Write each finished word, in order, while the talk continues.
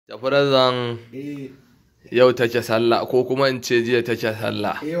Da farazan Eh, yau take sallah ko kuma in ce jiya take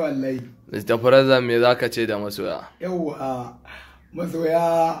sallah. wallahi. Da farazan me zaka ce da masoya? Yawwa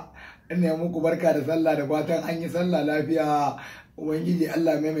masoya ina muku barka da sallah da fatan an yi sallah lafiya. Ubangiji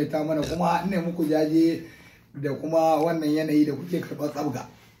Allah maimaita mana kuma ina muku jaje da kuma wannan yanayi da kuke karɓar tsabga.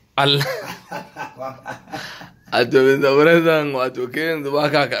 Allah. A to da farazan wato kai yanzu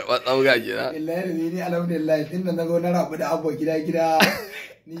baka karɓar tsabga kenan. Wallahi ni alhamdulillah tunda na zo na rabu da abba gida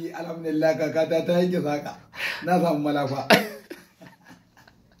ni alhamdulillah kakata ta yanke saka na samu malafa.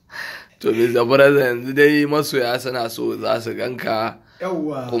 To me zabura yanzu dai masoya suna so za su ganka.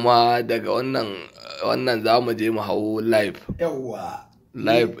 Yawwa. Kuma daga wannan za mu je mu hau live. Yawwa.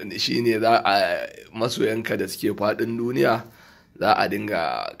 Live shine za a masoyanka da suke faɗin duniya za a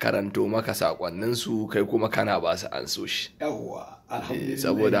dinga karanto maka sakonnin su kai kuma kana ba su an so shi. Yawwa. Alhamdulillah.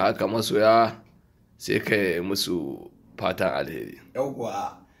 Saboda haka masoya sai kai musu fatan alheri.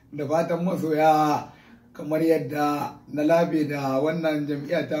 Yawwa. Da fatan masoya kamar yadda na labe da wannan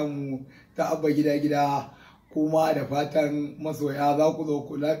jam'iyya tamu ta abba gida kuma da fatan masoya za ku zo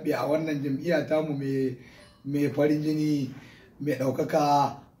ku labe a wannan jam'iyya tamu mai farin jini mai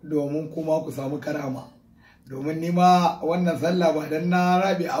ɗaukaka domin kuma ku samu karama domin nima wannan sallah ba dan na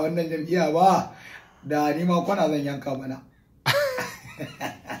rabe a wannan jam'iyya ba da nima kwana zan yanka mana.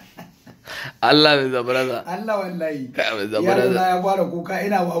 Allah mai zabaraza. Allah wallahi. Mai zabaraza. Ya fara kuka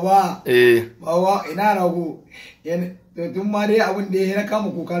ina baba. Baba ina rago. To tun ma dai abin da ya na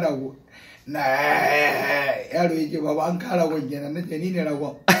kama kuka rago. Na yaro yake baba an kara ragon kenan nace ni ne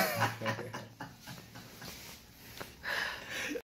ragon.